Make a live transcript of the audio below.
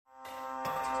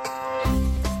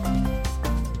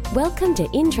Welcome to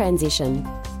In Transition,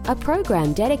 a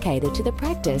program dedicated to the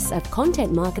practice of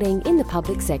content marketing in the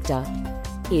public sector.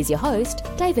 Here's your host,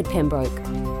 David Pembroke.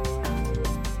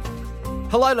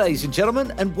 Hello, ladies and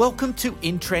gentlemen, and welcome to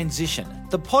In Transition,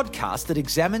 the podcast that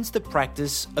examines the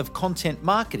practice of content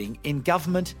marketing in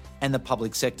government and the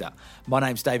public sector. My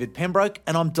name's David Pembroke,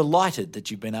 and I'm delighted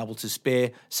that you've been able to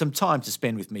spare some time to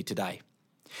spend with me today.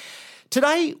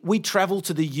 Today, we travel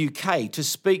to the UK to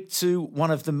speak to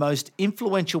one of the most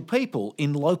influential people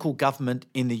in local government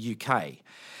in the UK.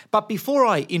 But before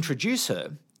I introduce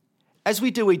her, as we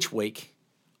do each week,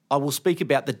 I will speak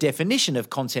about the definition of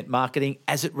content marketing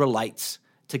as it relates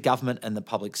to government and the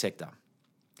public sector.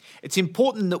 It's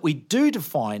important that we do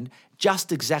define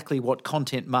just exactly what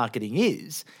content marketing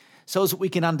is so as that we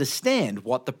can understand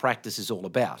what the practice is all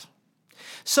about.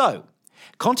 So,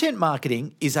 content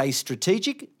marketing is a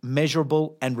strategic,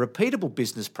 measurable and repeatable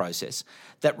business process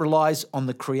that relies on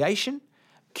the creation,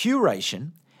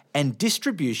 curation and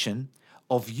distribution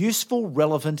of useful,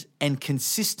 relevant and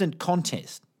consistent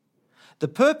content. The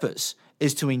purpose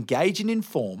is to engage and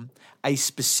inform a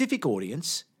specific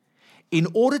audience in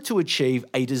order to achieve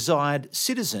a desired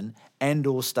citizen and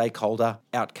or stakeholder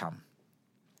outcome.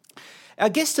 Our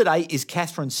guest today is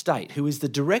Catherine Staite, who is the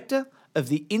Director of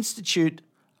the Institute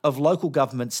of Local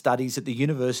Government Studies at the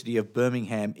University of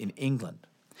Birmingham in England.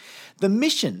 The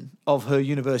mission of her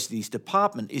university's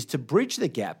department is to bridge the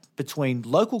gap between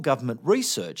local government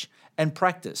research and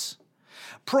practice.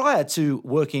 Prior to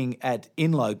working at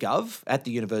InloGov at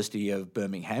the University of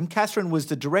Birmingham, Catherine was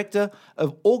the Director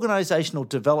of Organisational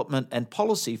Development and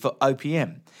Policy for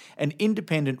OPM, an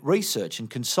independent research and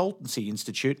consultancy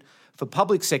institute for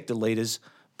public sector leaders,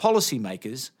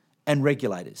 policymakers and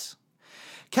regulators.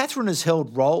 Catherine has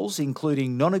held roles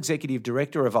including Non-Executive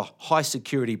Director of a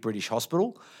high-security British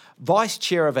hospital, Vice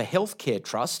Chair of a healthcare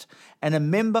trust and a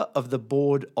member of the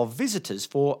Board of Visitors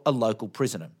for a local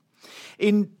prison.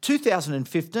 In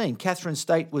 2015, Catherine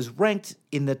Staite was ranked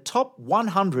in the top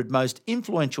 100 most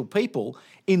influential people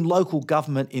in local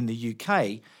government in the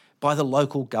UK by the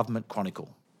Local Government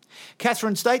Chronicle.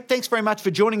 Catherine Staite, thanks very much for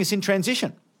joining us in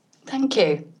Transition. Thank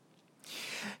you.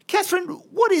 Catherine,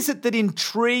 what is it that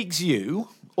intrigues you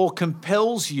or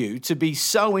compels you to be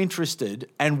so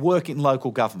interested and work in local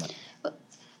government?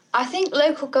 I think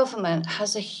local government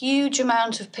has a huge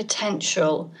amount of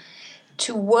potential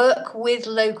to work with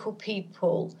local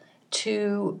people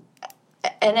to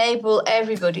enable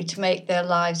everybody to make their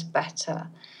lives better.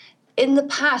 In the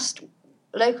past,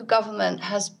 local government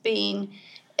has been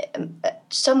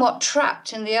somewhat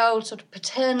trapped in the old sort of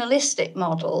paternalistic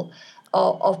model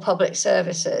of public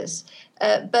services.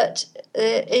 But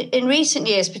in recent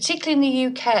years, particularly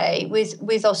in the UK,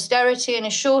 with austerity and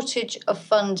a shortage of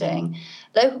funding,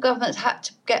 local governments had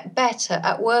to get better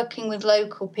at working with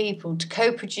local people to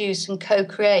co-produce and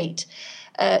co-create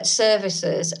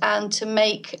services and to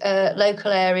make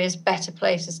local areas better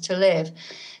places to live.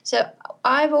 So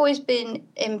I've always been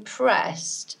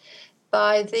impressed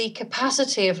by the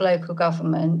capacity of local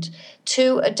government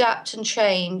to adapt and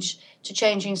change to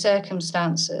changing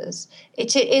circumstances.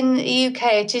 In the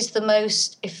UK, it is the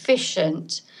most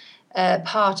efficient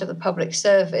part of the public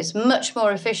service, much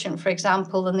more efficient, for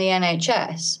example, than the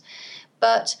NHS.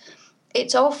 But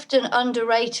it's often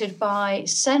underrated by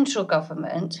central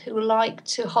government, who like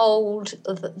to hold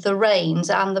the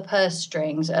reins and the purse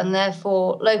strings, and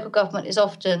therefore local government is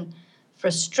often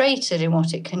frustrated in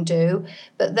what it can do,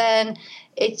 but then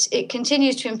it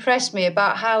continues to impress me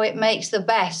about how it makes the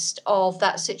best of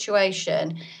that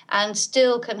situation and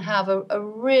still can have a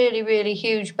really, really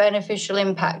huge beneficial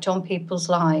impact on people's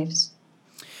lives.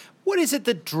 What is it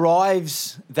that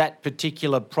drives that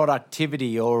particular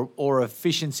productivity or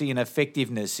efficiency and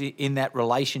effectiveness in that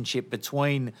relationship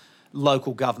between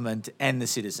local government and the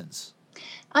citizens?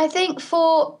 I think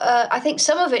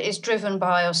some of it is driven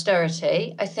by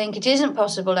austerity. I think it isn't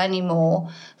possible anymore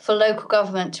for local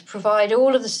government to provide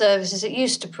all of the services it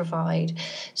used to provide.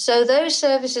 So those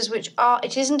services which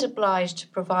it isn't obliged to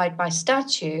provide by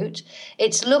statute,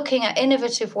 it's looking at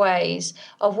innovative ways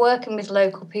of working with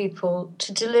local people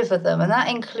to deliver them. And that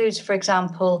includes, for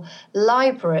example,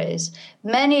 libraries,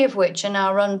 many of which are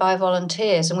now run by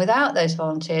volunteers. And without those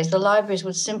volunteers, the libraries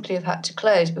would simply have had to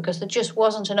close because there just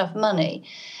wasn't enough money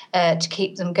to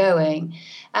keep them going,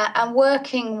 and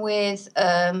working with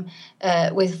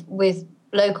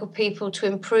local people to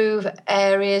improve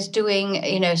areas, doing,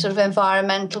 sort of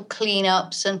environmental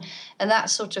cleanups and that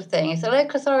sort of thing. If the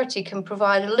local authority can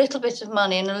provide a little bit of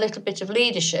money and a little bit of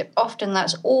leadership, often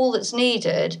that's all that's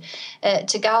needed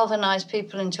to galvanise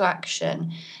people into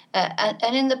action.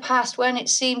 And in the past, when it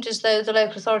seemed as though the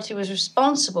local authority was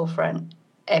responsible for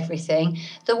everything,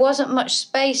 there wasn't much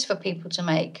space for people to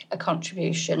make a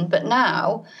contribution. But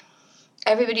now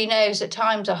everybody knows that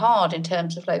times are hard in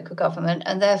terms of local government,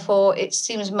 and therefore it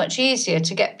seems much easier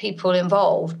to get people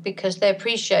involved because they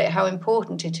appreciate how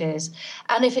important it is.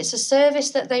 And if it's a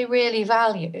service that they really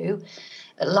value,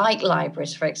 like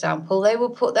libraries, for example, they will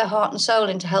put their heart and soul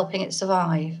into helping it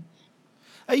survive.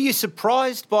 Are you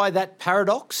surprised by that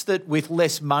paradox that with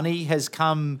less money has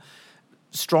come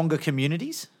stronger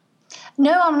communities?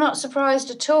 No, I'm not surprised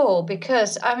at all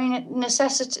because,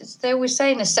 necessity, they always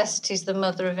say necessity is the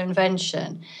mother of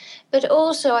invention. But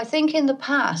also, I think in the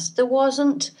past, there was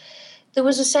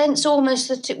a sense almost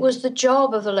that it was the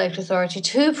job of the local authority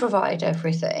to provide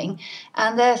everything,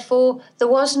 and therefore there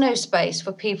was no space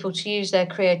for people to use their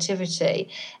creativity.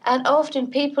 And often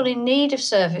people in need of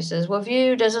services were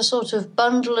viewed as a sort of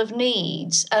bundle of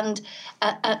needs and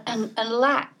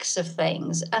lacks of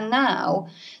things. And now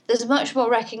there's much more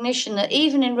recognition that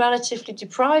even in relatively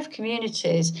deprived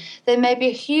communities, there may be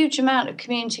a huge amount of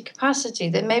community capacity.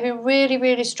 There may be really,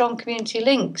 really strong community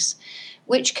links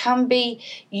which can be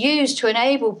used to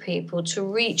enable people to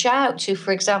reach out to,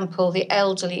 for example, the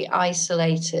elderly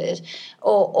isolated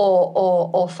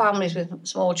or families with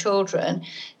small children,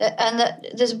 and that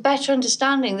there's a better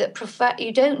understanding that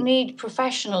you don't need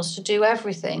professionals to do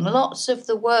everything. Lots of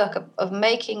the work of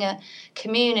making a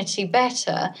community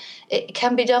better, it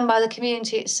can be done by the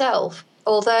community itself.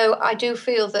 Although I do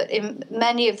feel that in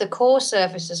many of the core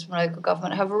services from local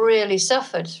government have really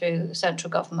suffered through central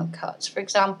government cuts. For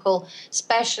example,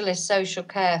 specialist social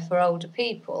care for older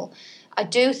people. I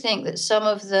do think that some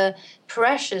of the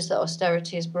pressures that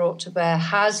austerity has brought to bear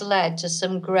has led to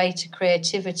some greater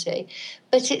creativity,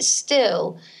 but it's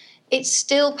still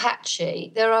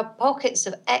patchy. There are pockets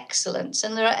of excellence,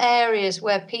 and there are areas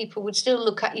where people would still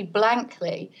look at you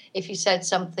blankly if you said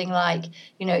something like,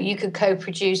 you could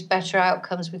co-produce better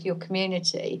outcomes with your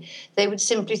community. They would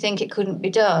simply think it couldn't be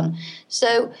done.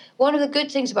 So one of the good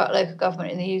things about local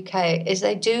government in the UK is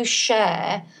they do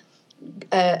share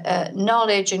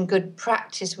knowledge and good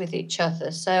practice with each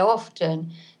other. So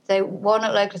often one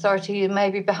at local authority who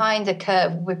may be behind the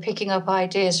curve will be picking up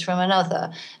ideas from another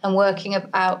and working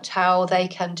out how they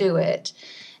can do it.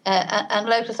 And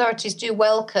local authorities do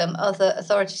welcome other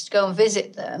authorities to go and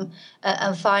visit them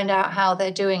and find out how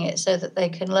they're doing it so that they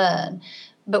can learn.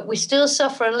 But we still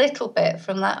suffer a little bit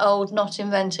from that old not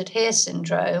invented here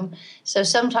syndrome. So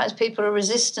sometimes people are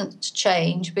resistant to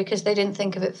change because they didn't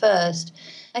think of it first.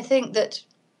 I think that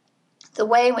the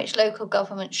way in which local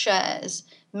government shares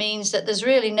means that there's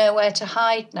really nowhere to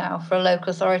hide now for a local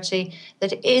authority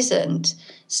that isn't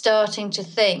starting to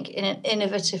think in an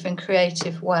innovative and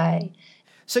creative way.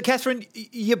 So, Catherine,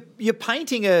 you're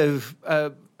painting a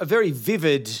very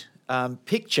vivid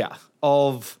picture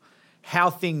of how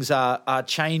things are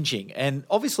changing. And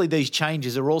obviously these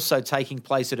changes are also taking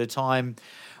place at a time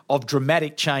of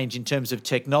dramatic change in terms of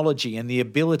technology and the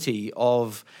ability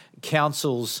of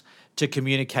councils to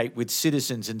communicate with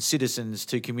citizens and citizens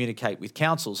to communicate with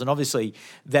councils. And obviously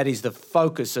that is the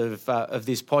focus of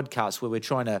this podcast, where we're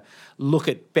trying to look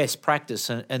at best practice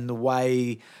and the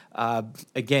way,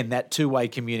 again, that two-way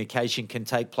communication can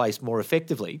take place more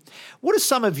effectively. What are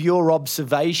some of your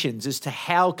observations as to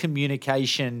how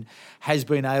communication has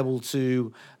been able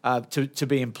to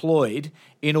be employed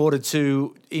in order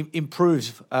to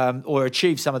improve or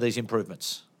achieve some of these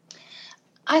improvements?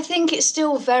 I think it's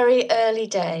still very early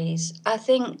days. I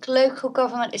think local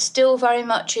government is still very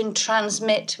much in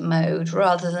transmit mode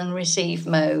rather than receive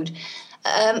mode.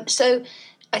 So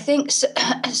I think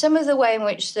some of the way in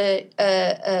which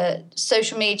the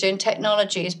social media and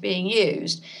technology is being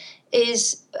used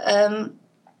is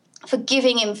for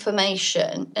giving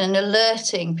information and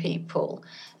alerting people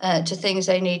to things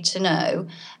they need to know.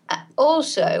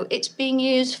 Also, it's being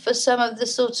used for some of the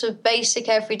sort of basic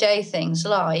everyday things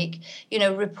like,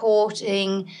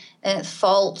 reporting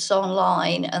faults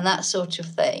online and that sort of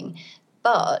thing.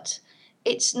 But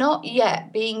it's not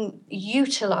yet being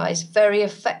utilised very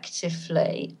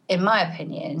effectively, in my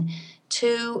opinion,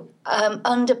 to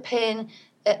underpin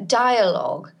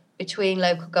dialogue between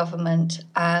local government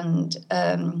and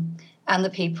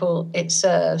the people it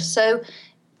serves. So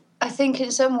I think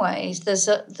in some ways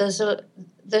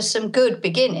there's some good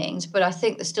beginnings, but I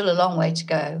think there's still a long way to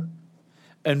go.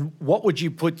 And what would you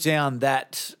put down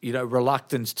that,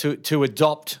 reluctance to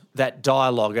adopt that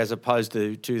dialogue as opposed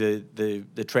to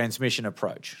the transmission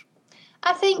approach?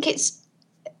 I think it's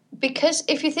because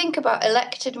if you think about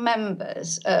elected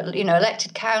members,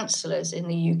 elected councillors in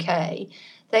the UK,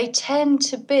 they tend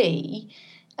to be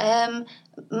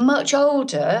much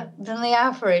older than the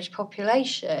average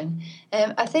population.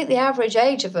 I think the average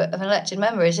age of an elected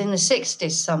member is in the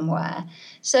 60s somewhere.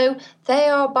 So they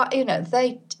are,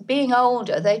 being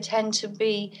older, they tend to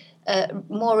be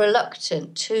more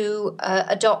reluctant to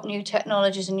adopt new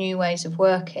technologies and new ways of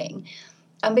working.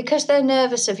 And because they're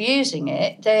nervous of using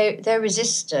it, they're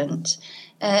resistant.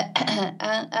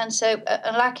 And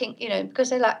lacking, because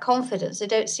they lack confidence, they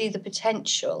don't see the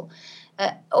potential.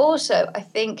 Also, I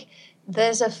think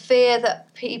there's a fear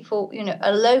that people,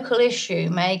 a local issue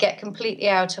may get completely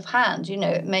out of hand.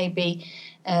 It may be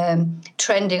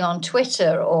trending on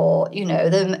Twitter, or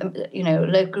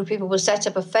local people will set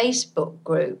up a Facebook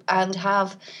group and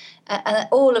have, and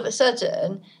all of a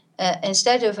sudden,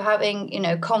 instead of having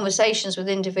conversations with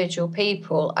individual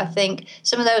people, I think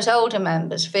some of those older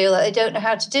members feel that they don't know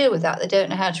how to deal with that. They don't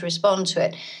know how to respond to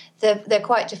it. They're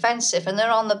quite defensive and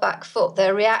they're on the back foot.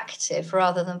 They're reactive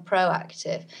rather than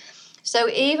proactive. So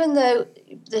even though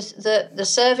the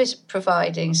service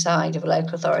providing side of a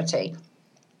local authority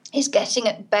is getting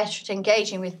better at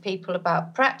engaging with people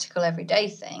about practical everyday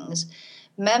things,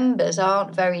 members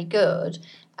aren't very good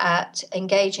at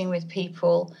engaging with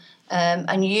people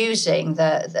and using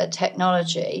the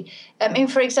technology.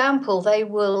 For example, they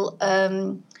will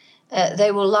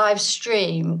live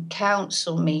stream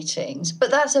council meetings, but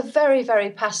that's a very, very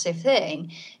passive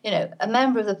thing. A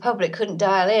member of the public couldn't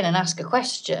dial in and ask a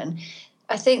question.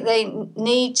 I think they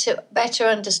need to better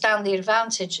understand the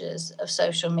advantages of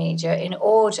social media in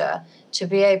order to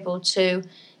be able to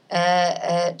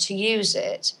use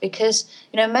it, because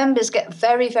members get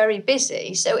very, very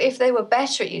busy. So if they were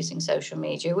better at using social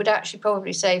media, it would actually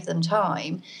probably save them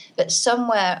time. But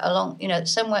somewhere along,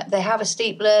 somewhere they have a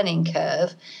steep learning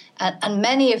curve, and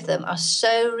many of them are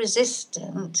so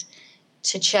resistant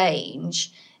to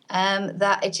change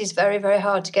that it is very, very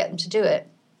hard to get them to do it.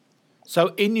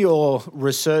 So in your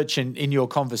research and in your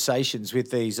conversations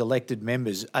with these elected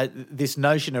members, this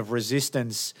notion of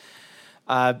resistance,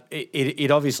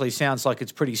 it obviously sounds like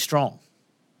it's pretty strong.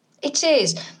 It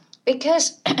is,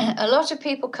 because a lot of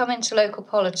people come into local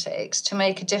politics to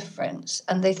make a difference,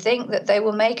 and they think that they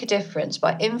will make a difference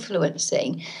by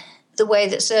influencing the way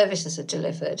that services are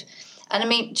delivered. And I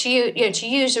mean, to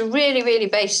use a really, really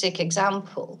basic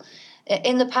example,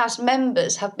 in the past,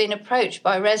 members have been approached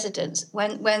by residents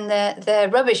when their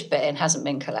rubbish bin hasn't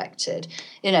been collected,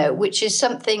 which is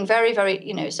something very,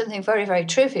 very, something very, very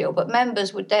trivial. But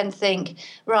members would then think,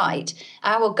 right,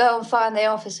 I will go and find the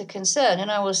officer concerned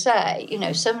and I will say,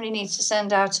 somebody needs to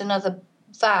send out another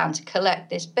van to collect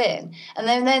this bin. And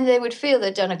then they would feel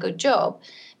they'd done a good job.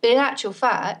 But in actual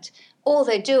fact, all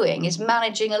they're doing is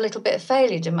managing a little bit of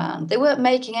failure demand. They weren't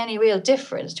making any real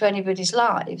difference to anybody's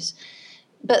lives.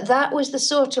 But that was the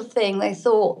sort of thing they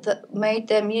thought that made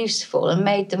them useful and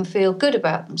made them feel good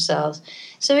about themselves.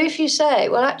 So if you say,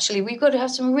 well, actually, we've got to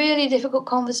have some really difficult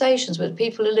conversations with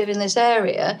people who live in this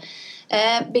area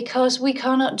because we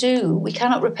cannot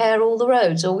repair all the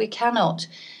roads, or we cannot,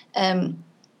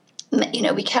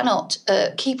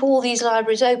 keep all these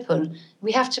libraries open.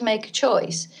 We have to make a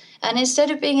choice. And instead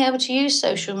of being able to use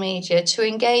social media to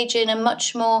engage in a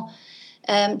much more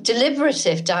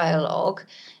deliberative dialogue,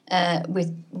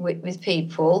 with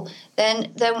people,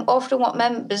 then often what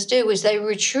members do is they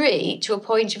retreat to a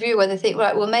point of view where they think,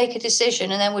 right, we'll make a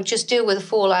decision and then we'll just deal with the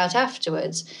fallout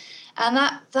afterwards. And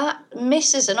that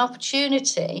misses an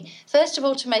opportunity, first of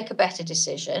all, to make a better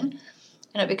decision,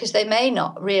 because they may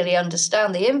not really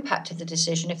understand the impact of the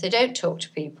decision if they don't talk to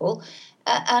people.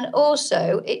 And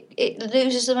also, it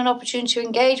loses them an opportunity to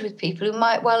engage with people who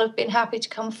might well have been happy to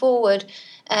come forward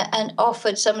and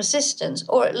offered some assistance,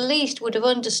 or at least would have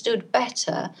understood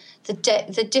better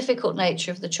the difficult nature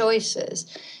of the choices.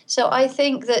 So I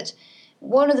think that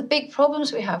one of the big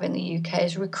problems we have in the UK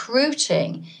is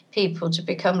recruiting people to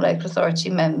become local authority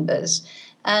members.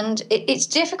 And it's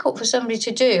difficult for somebody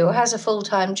to do who has a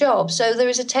full-time job. So there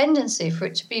is a tendency for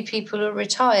it to be people who are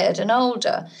retired and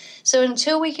older. So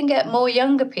until we can get more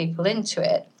younger people into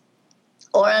it,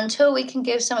 or until we can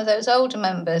give some of those older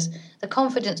members the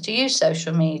confidence to use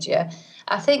social media,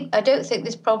 I don't think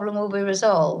this problem will be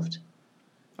resolved.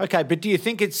 Okay, but do you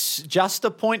think it's just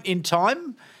a point in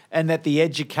time and that the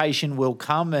education will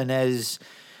come, and as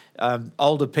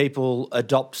older people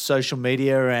adopt social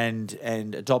media and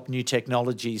adopt new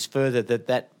technologies further,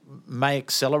 that may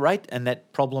accelerate and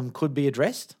that problem could be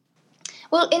addressed?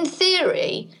 Well, in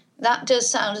theory, that does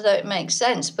sound as though it makes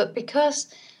sense, but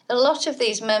because a lot of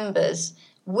these members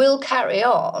will carry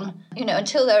on,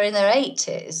 until they're in their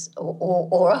 80s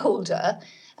or older,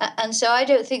 and so I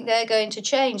don't think they're going to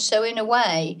change. So in a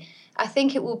way, I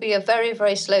think it will be a very,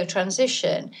 very slow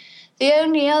transition. The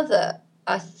only other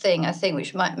thing I think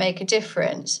which might make a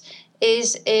difference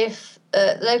is if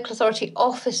local authority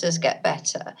officers get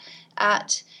better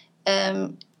at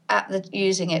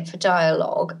using it for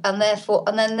dialogue, and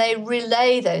then they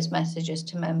relay those messages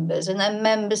to members, and then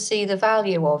members see the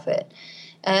value of it.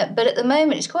 But at the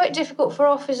moment, it's quite difficult for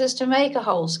officers to make a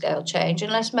whole-scale change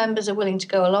unless members are willing to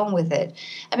go along with it.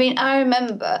 I mean, I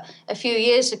remember a few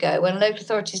years ago when local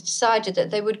authorities decided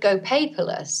that they would go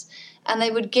paperless, and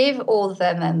they would give all of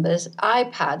their members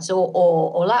iPads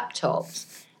or laptops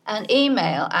and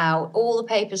email out all the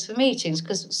papers for meetings,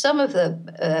 because some of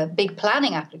the big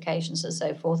planning applications and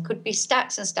so forth could be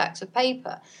stacks and stacks of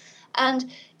paper.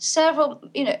 And several,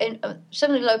 in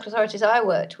some of the local authorities I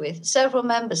worked with, several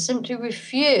members simply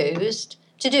refused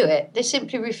to do it. They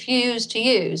simply refused to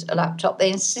use a laptop.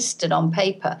 They insisted on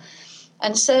paper.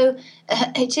 And so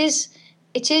it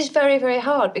is very, very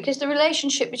hard, because the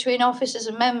relationship between officers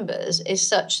and members is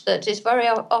such that it's very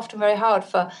often very hard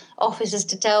for officers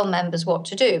to tell members what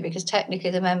to do, because technically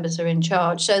the members are in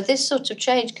charge. So this sort of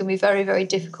change can be very, very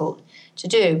difficult to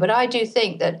do. But I do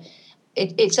think that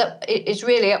it's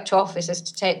really up to officers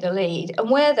to take the lead. And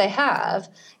where they have,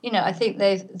 I think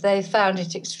they've found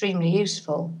it extremely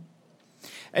useful.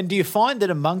 And do you find that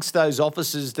amongst those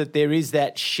officers that there is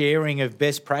that sharing of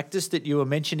best practice that you were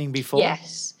mentioning before?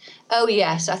 Yes. Oh,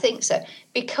 yes, I think so.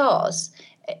 Because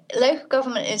local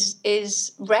government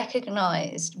is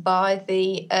recognised by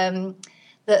the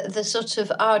sort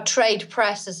of our trade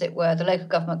press, as it were, the Local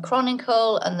Government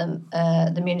Chronicle and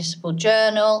the Municipal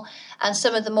Journal, and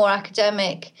some of the more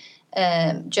academic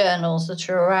journals that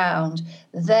are around.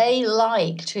 They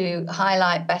like to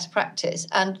highlight best practice,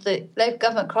 and the Local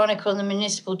Government Chronicle and the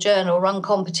Municipal Journal run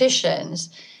competitions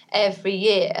every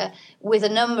year with a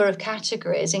number of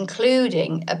categories,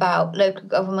 including about local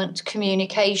government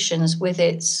communications with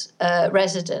its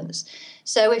residents.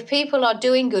 So if people are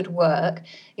doing good work,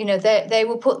 they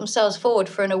will put themselves forward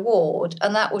for an award,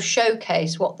 and that will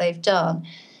showcase what they've done.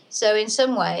 So in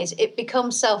some ways, it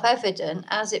becomes self-evident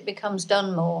as it becomes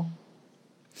done more.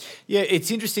 Yeah,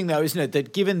 it's interesting though, isn't it,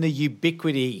 that given the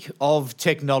ubiquity of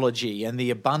technology and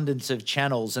the abundance of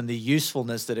channels and the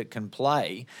usefulness that it can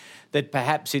play, that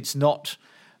perhaps it's not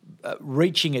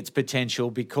reaching its potential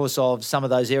because of some of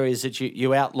those areas that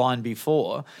you outlined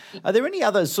before. Are there any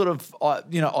other sort of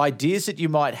ideas that you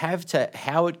might have to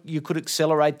how you could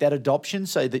accelerate that adoption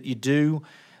so that you do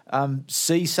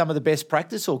see some of the best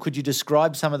practice, or could you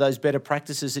describe some of those better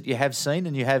practices that you have seen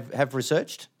and you have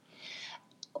researched?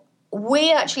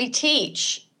 We actually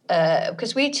teach,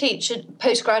 because we teach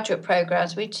postgraduate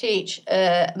programs, we teach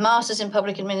Masters in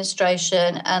Public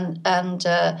Administration and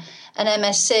an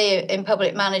MSc in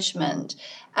Public Management.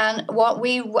 And what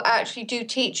we actually do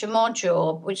teach a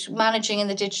module, which is Managing in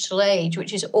the Digital Age,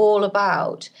 which is all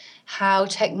about how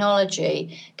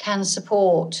technology can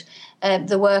support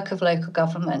the work of local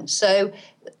government. So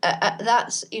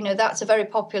that's a very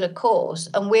popular course,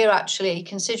 and we're actually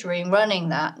considering running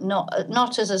that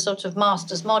not as a sort of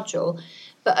master's module,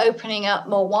 but opening up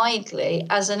more widely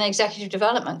as an executive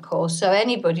development course. So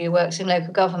anybody who works in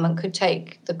local government could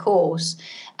take the course.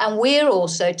 And we're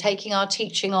also taking our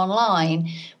teaching online.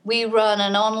 We run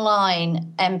an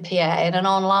online MPA and an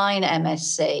online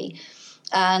MSc.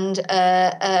 And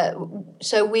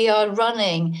so we are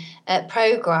running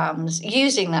programs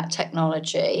using that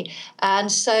technology.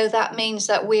 And so that means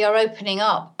that we are opening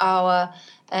up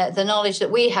the knowledge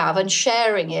that we have and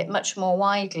sharing it much more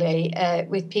widely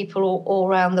with people all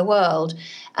around the world.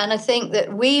 And I think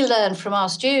that we learn from our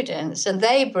students, and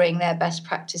they bring their best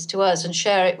practice to us and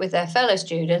share it with their fellow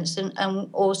students and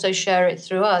also share it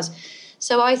through us.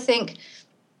 So I think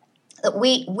that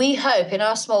we hope in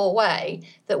our small way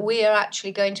that we are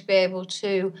actually going to be able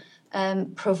to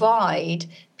provide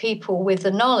people with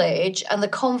the knowledge and the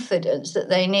confidence that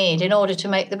they need in order to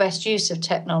make the best use of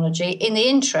technology in the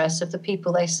interests of the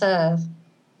people they serve.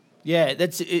 Yeah,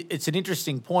 it's an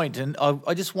interesting point, and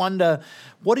I just wonder,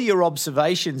 what are your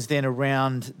observations then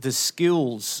around the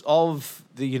skills of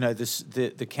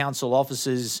the council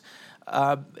officers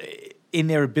in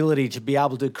their ability to be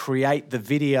able to create the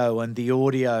video and the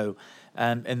audio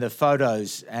and the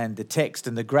photos and the text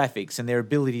and the graphics, and their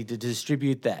ability to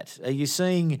distribute that? Are you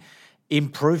seeing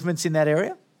improvements in that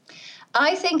area?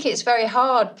 I think it's very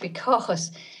hard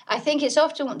because I think it's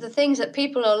often the things that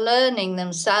people are learning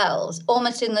themselves,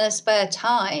 almost in their spare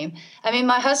time. I mean,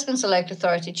 my husband's a local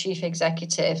authority chief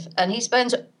executive, and he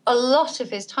spends a lot of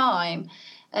his time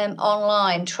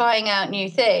online trying out new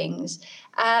things.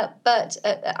 But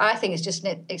I think it's just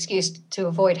an excuse to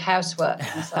avoid housework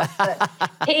and stuff. But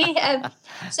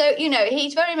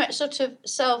he's very much sort of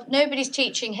nobody's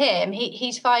teaching him.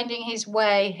 He's finding his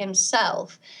way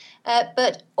himself.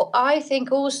 But I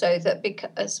think also that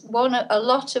because a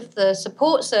lot of the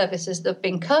support services that have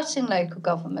been cut in local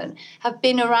government have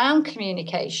been around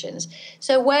communications.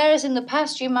 So whereas in the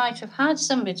past you might have had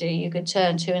somebody you could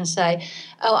turn to and say,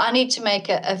 oh, I need to make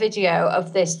a video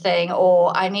of this thing,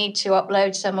 or I need to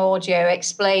upload some audio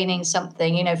explaining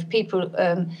something, for people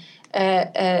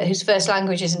whose first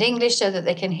language isn't English so that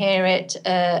they can hear it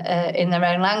in their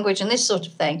own language and this sort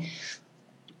of thing.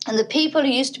 And the people who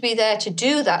used to be there to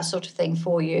do that sort of thing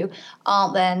for you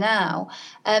aren't there now.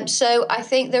 So I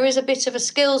think there is a bit of a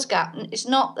skills gap. It's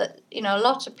not that, a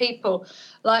lot of people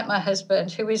like my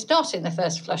husband, who is not in the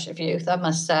first flush of youth, I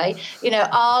must say,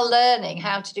 are learning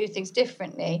how to do things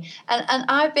differently. And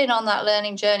I've been on that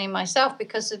learning journey myself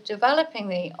because of developing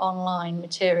the online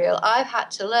material. I've had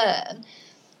to learn,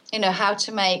 how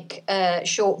to make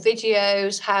short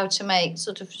videos, how to make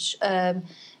sort of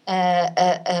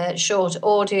short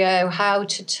audio, how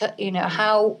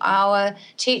our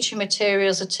teaching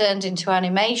materials are turned into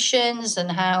animations,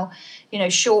 and how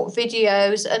short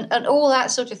videos and all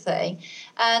that sort of thing,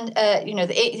 and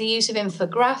the use of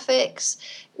infographics.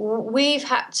 We've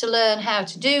had to learn how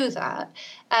to do that,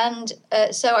 and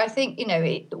so I think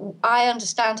I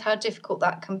understand how difficult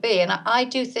that can be, and I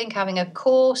do think having a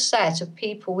core set of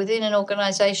people within an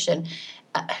organisation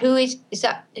who's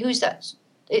that.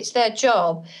 It's their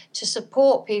job to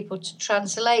support people to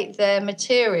translate their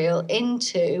material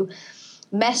into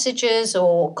messages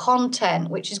or content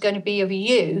which is going to be of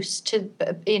use to,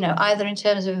 either in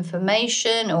terms of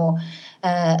information or,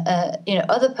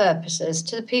 other purposes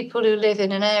to the people who live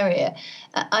in an area.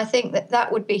 I think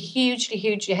that would be hugely,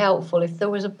 hugely helpful if there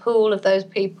was a pool of those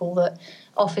people that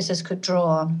officers could draw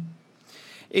on.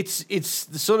 It's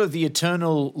sort of the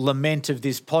eternal lament of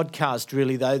this podcast,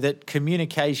 really, though, that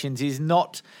communications is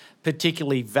not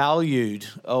particularly valued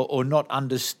or not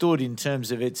understood in terms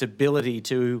of its ability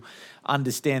to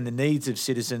understand the needs of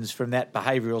citizens from that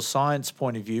behavioural science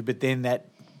point of view, but then that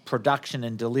production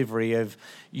and delivery of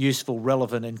useful,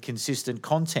 relevant and consistent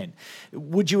content.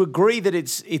 Would you agree that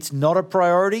it's not a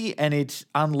priority and it's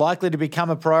unlikely to become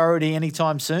a priority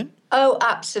anytime soon? Oh,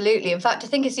 absolutely. In fact, I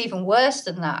think it's even worse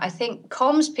than that. I think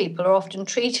comms people are often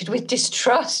treated with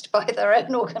distrust by their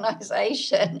own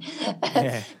organisation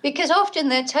because often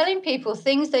they're telling people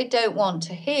things they don't want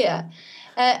to hear.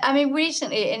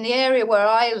 Recently in the area where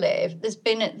I live,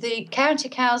 the county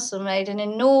council made an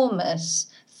enormous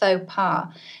faux pas.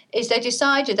 They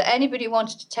decided that anybody who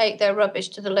wanted to take their rubbish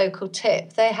to the local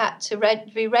tip, they had to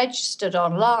be registered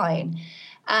online.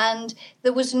 And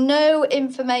there was no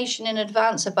information in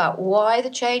advance about why the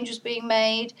change was being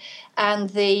made, and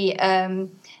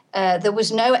there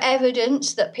was no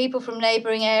evidence that people from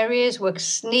neighbouring areas were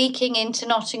sneaking into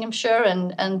Nottinghamshire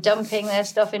and dumping their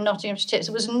stuff in Nottinghamshire tips.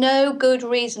 There was no good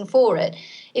reason for it.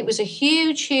 It was a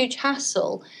huge, huge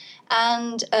hassle,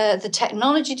 and the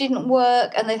technology didn't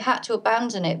work, and they've had to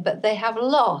abandon it. But they have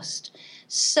lost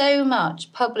so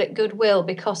much public goodwill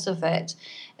because of it.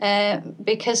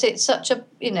 Because it's such a,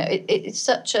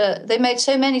 they made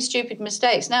so many stupid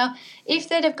mistakes. Now, if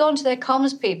they'd have gone to their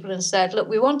comms people and said, look,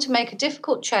 we want to make a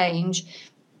difficult change,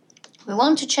 we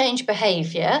want to change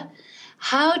behaviour,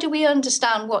 how do we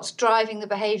understand what's driving the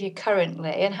behaviour currently,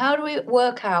 and how do we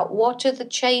work out what are the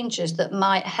changes that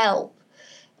might help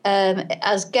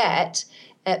us get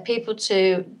people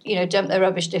to, dump their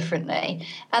rubbish differently.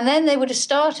 And then they would have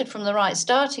started from the right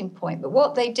starting point. But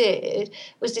what they did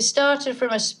was they started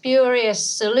from a spurious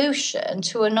solution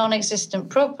to a non-existent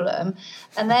problem,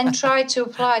 and then tried to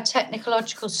apply a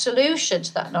technological solution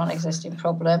to that non-existing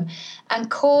problem and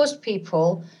caused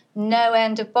people no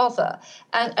end of bother.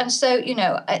 And so,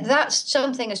 that's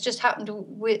something that's just happened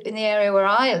in the area where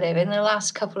I live in the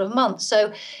last couple of months.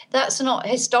 So that's not a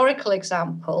historical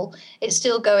example. It's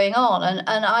still going on.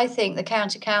 And I think the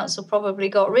county council probably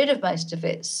got rid of most of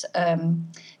its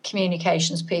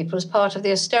communications people as part of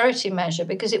the austerity measure,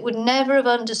 because it would never have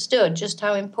understood just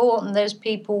how important those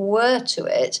people were to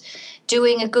it,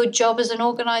 doing a good job as an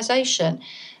organisation.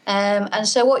 And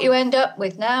so what you end up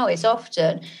with now is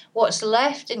often what's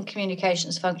left in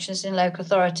communications functions in local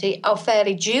authority are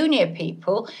fairly junior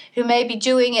people who may be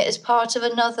doing it as part of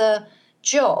another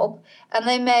job, and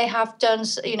they may have done,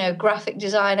 graphic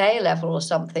design A-level or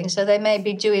something, so they may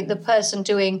be doing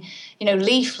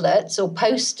leaflets or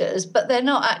posters, but they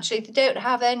don't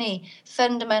have any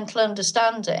fundamental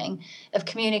understanding of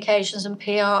communications and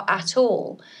PR at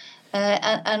all.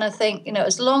 And I think,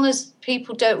 as long as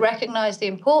people don't recognise the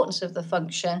importance of the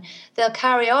function, they'll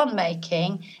carry on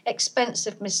making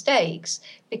expensive mistakes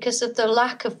because of the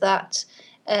lack of that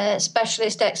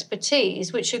specialist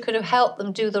expertise, which could have helped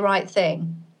them do the right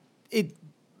thing. It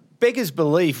beggars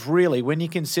belief, really, when you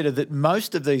consider that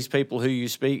most of these people who you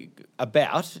speak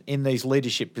about in these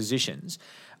leadership positions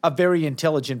are very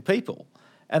intelligent people,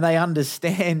 and they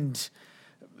understand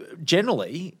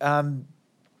generally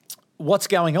what's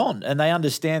going on, and they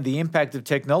understand the impact of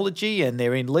technology, and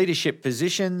they're in leadership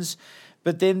positions.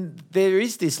 But then there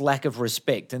is this lack of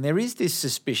respect and there is this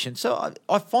suspicion. So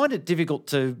I find it difficult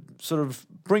to sort of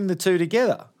bring the two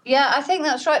together. Yeah, I think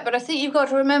that's right. But I think you've got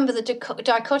to remember the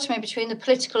dichotomy between the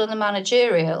political and the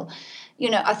managerial.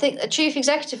 I think a chief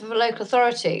executive of a local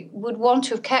authority would want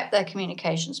to have kept their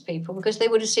communications people because they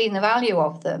would have seen the value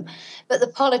of them. But the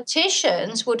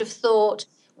politicians would have thought,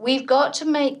 we've got to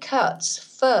make cuts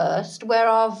first where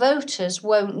our voters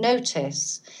won't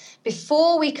notice.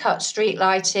 Before we cut street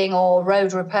lighting or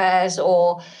road repairs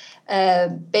or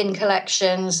bin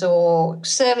collections or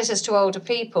services to older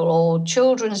people or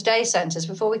children's day centres,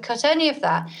 before we cut any of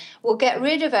that, we'll get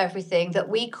rid of everything that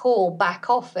we call back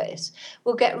office.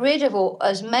 We'll get rid of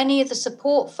as many of the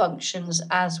support functions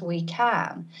as we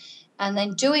can. And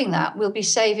then doing that, we'll be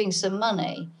saving some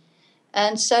money.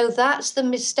 And so that's the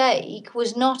mistake,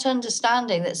 was not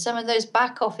understanding that some of those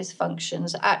back office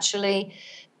functions actually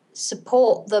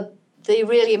support the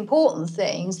really important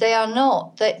things. They're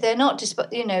not,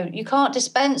 you can't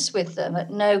dispense with them at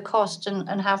no cost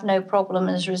and have no problem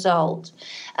as a result.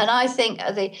 And I think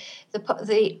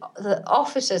the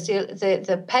officers,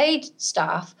 the paid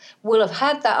staff will have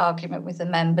had that argument with the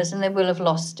members and they will have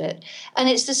lost it. And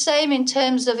it's the same in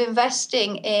terms of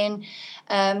investing in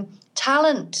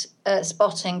talent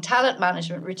spotting, talent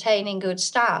management, retaining good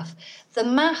staff. The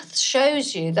math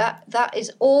shows you that that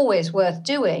is always worth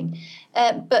doing.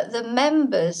 But the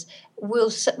members will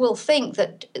think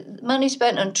that money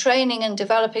spent on training and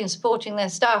developing and supporting their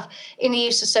staff in the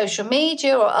use of social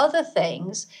media or other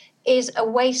things is a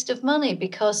waste of money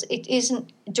because it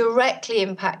isn't directly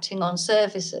impacting on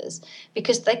services,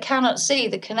 because they cannot see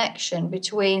the connection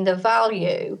between the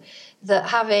value that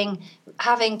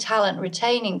having talent,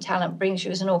 retaining talent brings you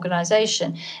as an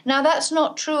organisation. Now, that's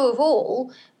not true of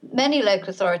all. Many local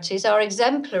authorities are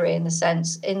exemplary in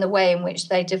the way in which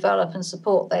they develop and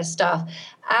support their staff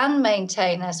and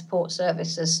maintain their support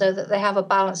services so that they have a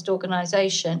balanced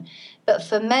organisation. But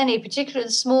for many, particularly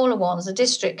the smaller ones, the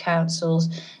district councils,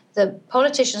 the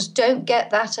politicians don't get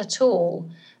that at all.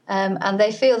 And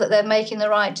they feel that they're making the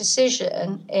right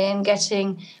decision in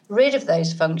getting rid of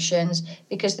those functions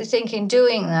because they think in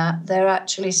doing that, they're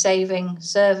actually saving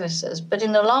services. But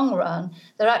in the long run,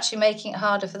 they're actually making it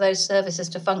harder for those services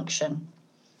to function.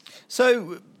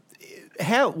 So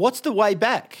what's the way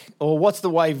back, or what's the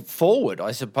way forward,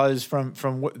 I suppose,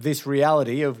 from this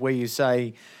reality of where you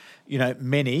say,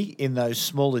 many in those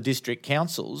smaller district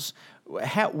councils,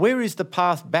 where is the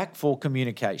path back for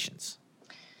communications?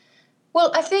 Well,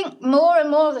 I think more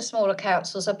and more of the smaller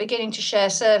councils are beginning to share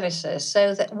services,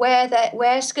 so that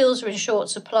where skills are in short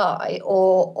supply,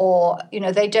 or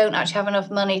they don't actually have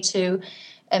enough money to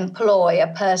employ a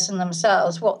person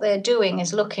themselves, what they're doing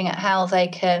is looking at how they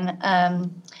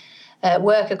can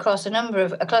work across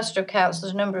a cluster of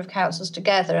councils, a number of councils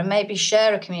together, and maybe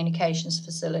share a communications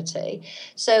facility.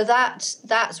 So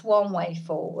that's one way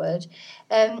forward.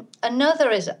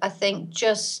 Another is, I think,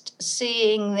 just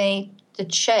seeing the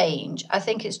change. I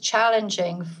think it's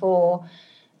challenging for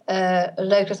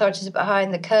local authorities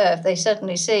behind the curve. They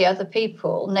suddenly see other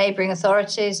people, neighbouring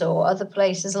authorities or other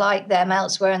places like them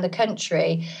elsewhere in the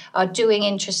country are doing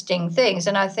interesting things.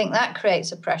 And I think that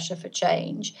creates a pressure for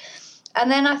change. And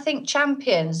then I think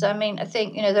champions. I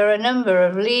think, there are a number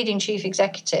of leading chief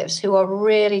executives who are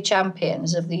really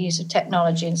champions of the use of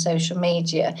technology and social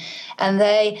media. And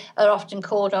they are often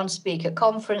called on to speak at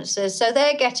conferences. So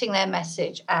they're getting their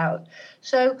message out.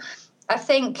 So I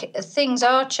think things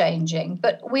are changing.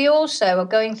 But we also are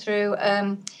going through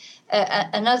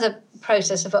another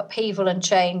process of upheaval and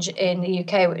change in the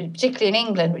UK, particularly in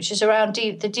England, which is around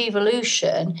the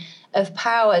devolution of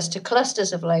powers to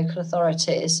clusters of local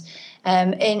authorities.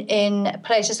 In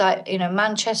places like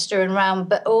Manchester and round,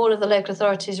 but all of the local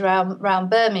authorities around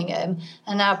Birmingham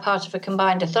are now part of a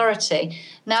combined authority.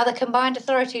 Now the combined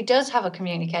authority does have a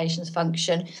communications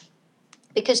function,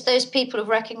 because those people have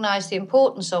recognised the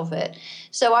importance of it.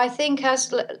 So I think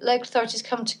as local authorities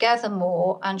come together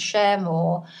more and share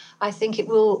more, I think it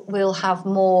will have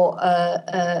more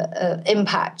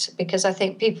impact, because I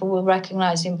think people will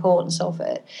recognise the importance of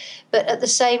it. But at the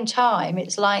same time,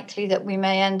 it's likely that we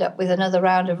may end up with another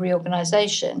round of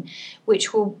reorganisation,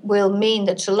 which will mean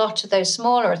that a lot of those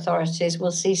smaller authorities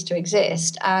will cease to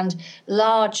exist, and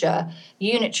larger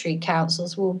unitary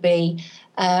councils will be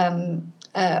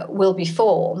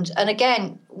formed. And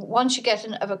again, once you get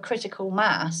of a critical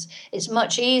mass, it's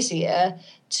much easier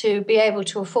to be able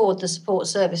to afford the support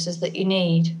services that you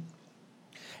need.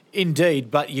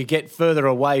 Indeed, but you get further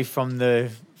away from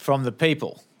the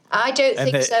people. I don't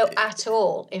think so at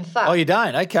all. In fact, oh, you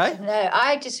don't? Okay. No,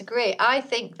 I disagree. I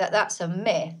think that that's a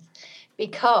myth,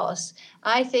 because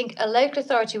I think a local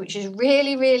authority which is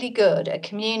really, really good at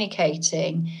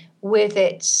communicating with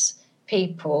its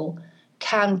people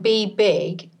can be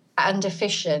big and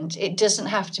efficient. It doesn't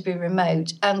have to be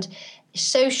remote. And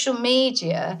social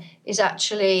media is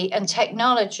actually, and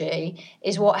technology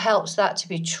is what helps that to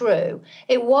be true.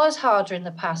 It was harder in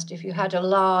the past if you had a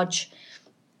large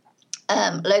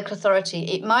local authority.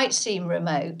 It might seem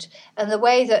remote, and the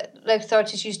way that local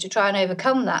authorities used to try and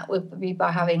overcome that would be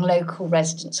by having local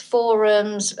residents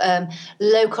forums,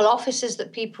 local offices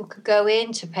that people could go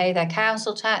in to pay their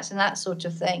council tax and that sort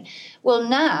of thing. Well,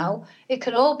 now it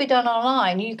can all be done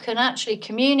online. You can actually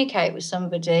communicate with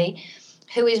somebody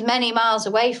who is many miles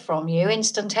away from you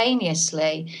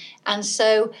instantaneously. And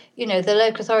so, the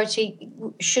local authority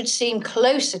should seem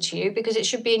closer to you, because it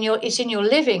should be it's in your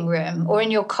living room or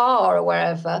in your car or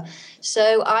wherever.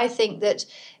 So I think that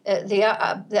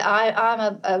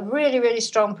I'm a really, really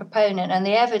strong proponent, and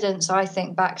the evidence, I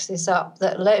think, backs this up,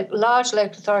 that large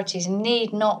local authorities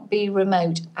need not be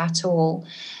remote at all.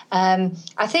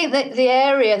 I think that the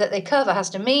area that they cover has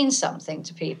to mean something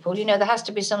to people. There has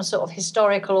to be some sort of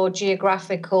historical or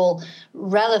geographical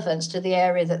relevance to the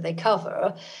area that they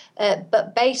cover.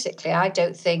 But basically, I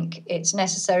don't think it's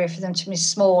necessary for them to be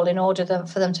small in order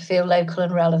for them to feel local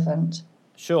and relevant.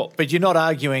 Sure, but you're not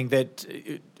arguing that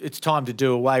it's time to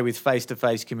do away with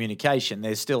face-to-face communication.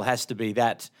 There still has to be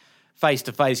that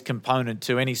face-to-face component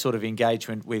to any sort of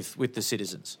engagement with the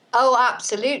citizens. Oh,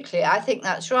 absolutely. I think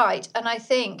that's right. And I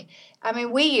think,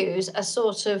 we use a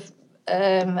sort of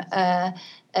a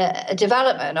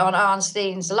development on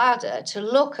Arnstein's ladder to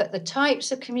look at the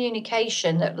types of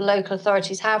communication that local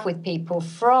authorities have with people,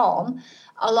 from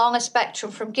along a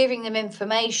spectrum from giving them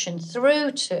information through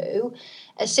to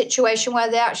a situation where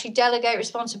they actually delegate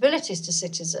responsibilities to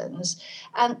citizens.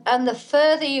 And the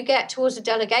further you get towards the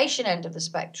delegation end of the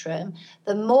spectrum,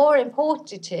 the more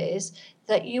important it is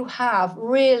that you have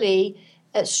really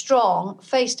strong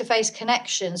face-to-face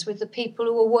connections with the people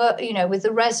who are with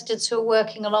the residents who are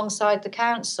working alongside the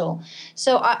council.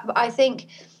 So I think...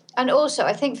 And also,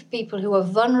 I think for people who are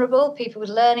vulnerable, people with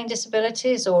learning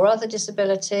disabilities or other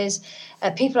disabilities,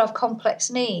 people who have complex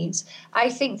needs, I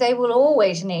think they will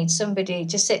always need somebody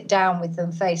to sit down with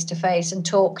them face to face and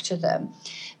talk to them.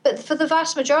 But for the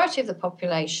vast majority of the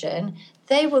population,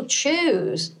 they will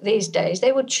choose these days,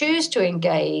 they will choose to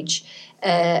engage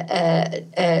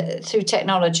through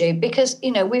technology, because,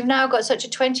 we've now got such a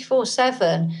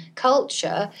 24/7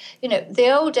 culture.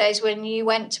 The old days when you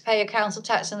went to pay your council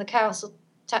tax and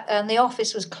the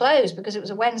office was closed because it was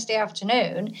a Wednesday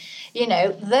afternoon,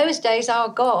 those days are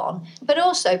gone. But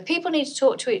also, people need to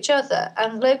talk to each other,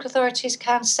 and local authorities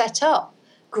can set up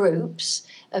groups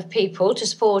of people to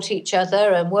support each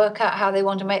other and work out how they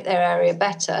want to make their area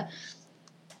better.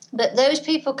 But those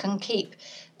people can keep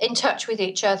in touch with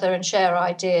each other and share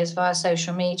ideas via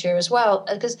social media as well,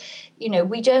 because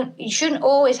you shouldn't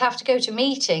always have to go to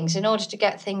meetings in order to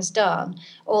get things done,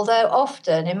 although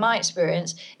often, in my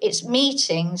experience, it's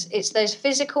those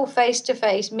physical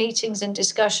face-to-face meetings and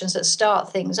discussions that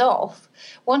start things off.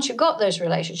 Once you've got those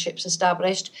relationships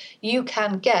established, you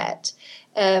can get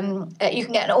an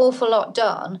awful lot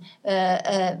done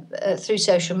through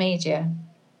social media.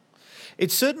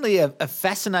 It's certainly a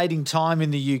fascinating time in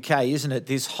the UK, isn't it?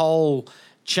 This whole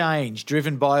change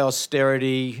driven by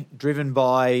austerity, driven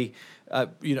by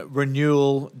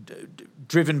renewal,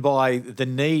 driven by the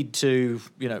need to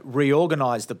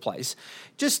reorganise the place.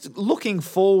 Just looking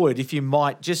forward, if you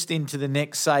might, just into the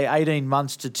next, say, 18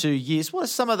 months to 2 years, what are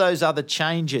some of those other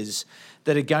changes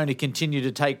that are going to continue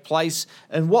to take place,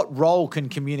 and what role can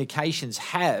communications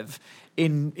have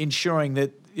in ensuring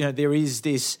that there is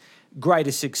this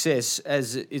greater success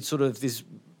as it sort of this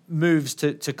moves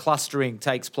to clustering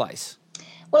takes place?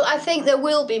 Well, I think there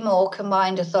will be more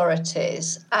combined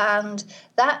authorities, and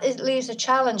leaves a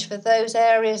challenge for those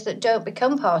areas that don't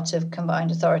become part of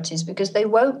combined authorities, because they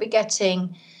won't be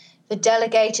getting the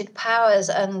delegated powers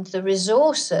and the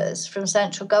resources from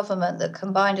central government that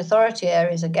combined authority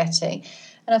areas are getting.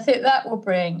 And I think that will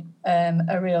bring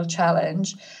a real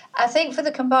challenge. I think for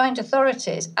the combined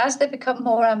authorities, as they become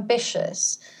more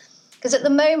ambitious, because at the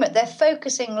moment they're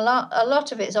focusing a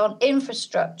lot of it is on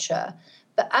infrastructure,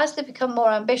 but as they become more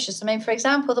ambitious, I mean, for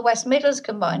example, the West Midlands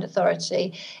Combined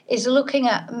Authority is looking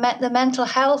at the mental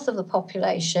health of the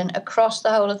population across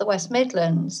the whole of the West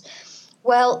Midlands.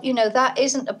 Well, that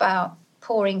isn't about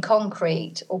pouring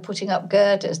concrete or putting up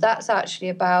girders. That's actually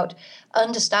about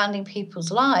understanding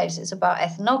people's lives. It's about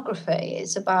ethnography.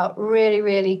 It's about really,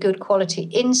 really good quality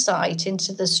insight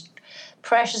into the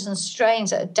pressures and strains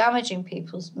that are damaging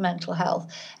people's mental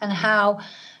health, and how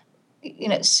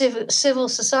civil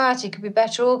society could be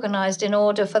better organised in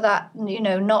order for that,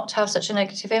 not to have such a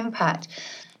negative impact.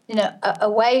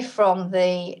 Away from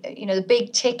the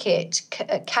big ticket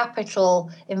capital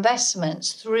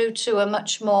investments through to a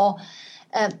much more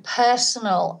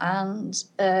personal and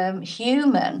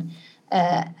human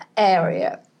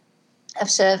area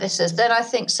of services. Then I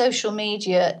think social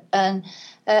media and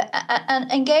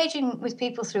engaging with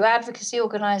people through advocacy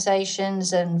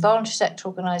organisations and voluntary sector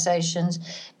organisations,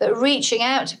 but reaching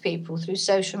out to people through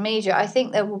social media, I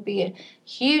think there will be a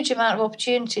huge amount of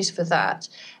opportunities for that.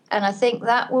 And I think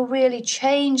that will really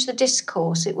change the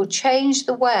discourse. It will change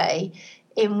the way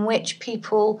in which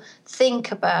people think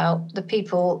about the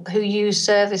people who use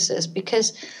services,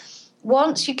 because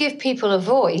once you give people a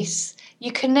voice,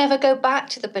 you can never go back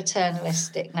to the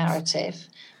paternalistic narrative.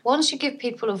 Once you give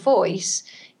people a voice,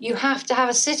 you have to have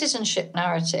a citizenship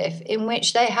narrative in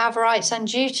which they have rights and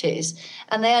duties,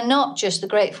 and they are not just the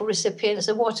grateful recipients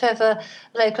of whatever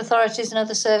local authorities and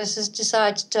other services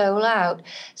decide to dole out.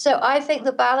 So I think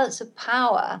the balance of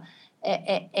power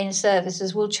in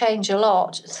services will change a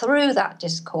lot through that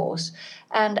discourse,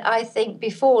 and I think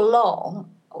before long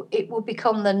it will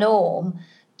become the norm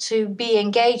to be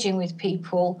engaging with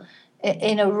people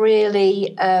in a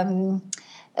really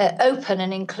open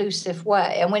and inclusive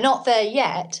way. And we're not there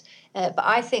yet, but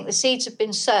I think the seeds have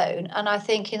been sown, and I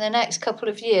think in the next couple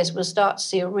of years we'll start to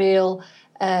see a real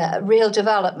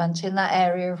development in that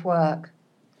area of work.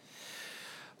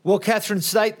 Well, Catherine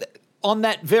Staite, on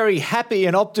that very happy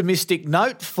and optimistic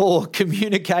note for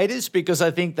communicators, because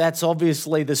I think that's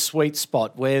obviously the sweet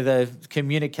spot where the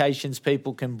communications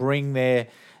people can bring their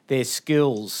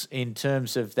skills in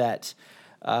terms of that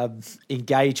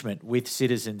engagement with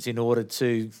citizens in order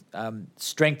to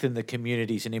strengthen the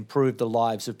communities and improve the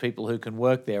lives of people who can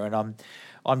work there. And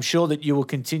I'm sure that you will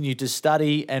continue to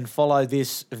study and follow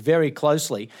this very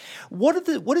closely. What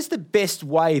is the best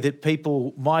way that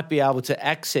people might be able to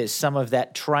access some of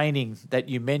that training that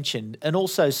you mentioned, and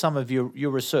also some of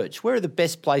your research? Where are the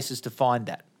best places to find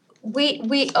that?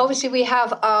 We obviously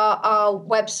have our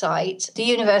website, the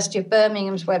University of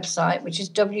Birmingham's website, which is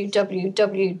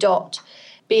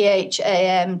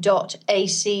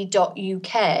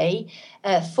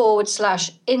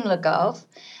www.bham.ac.uk/INLAGov.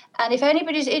 And if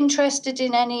anybody's interested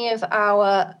in any of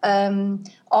our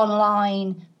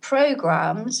online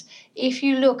programmes, if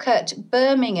you look at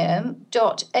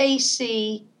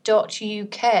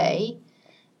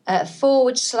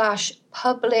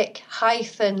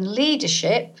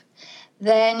birmingham.ac.uk/public-leadership,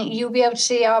 then you'll be able to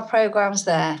see our programmes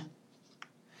there.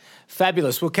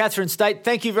 Fabulous. Well, Catherine Staite,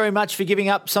 thank you very much for giving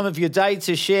up some of your day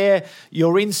to share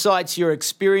your insights, your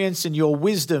experience and your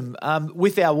wisdom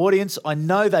with our audience. I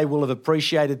know they will have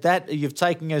appreciated that. You've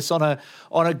taken us on a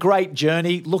great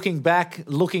journey, looking back,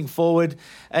 looking forward,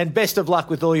 and best of luck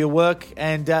with all your work,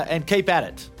 and keep at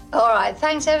it. All right.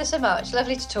 Thanks ever so much.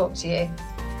 Lovely to talk to you.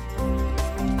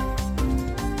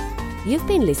 You've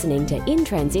been listening to In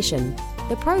Transition,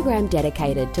 the program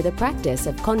dedicated to the practice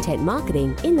of content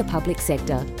marketing in the public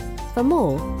sector. For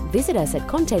more, visit us at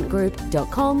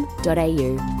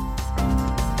contentgroup.com.au.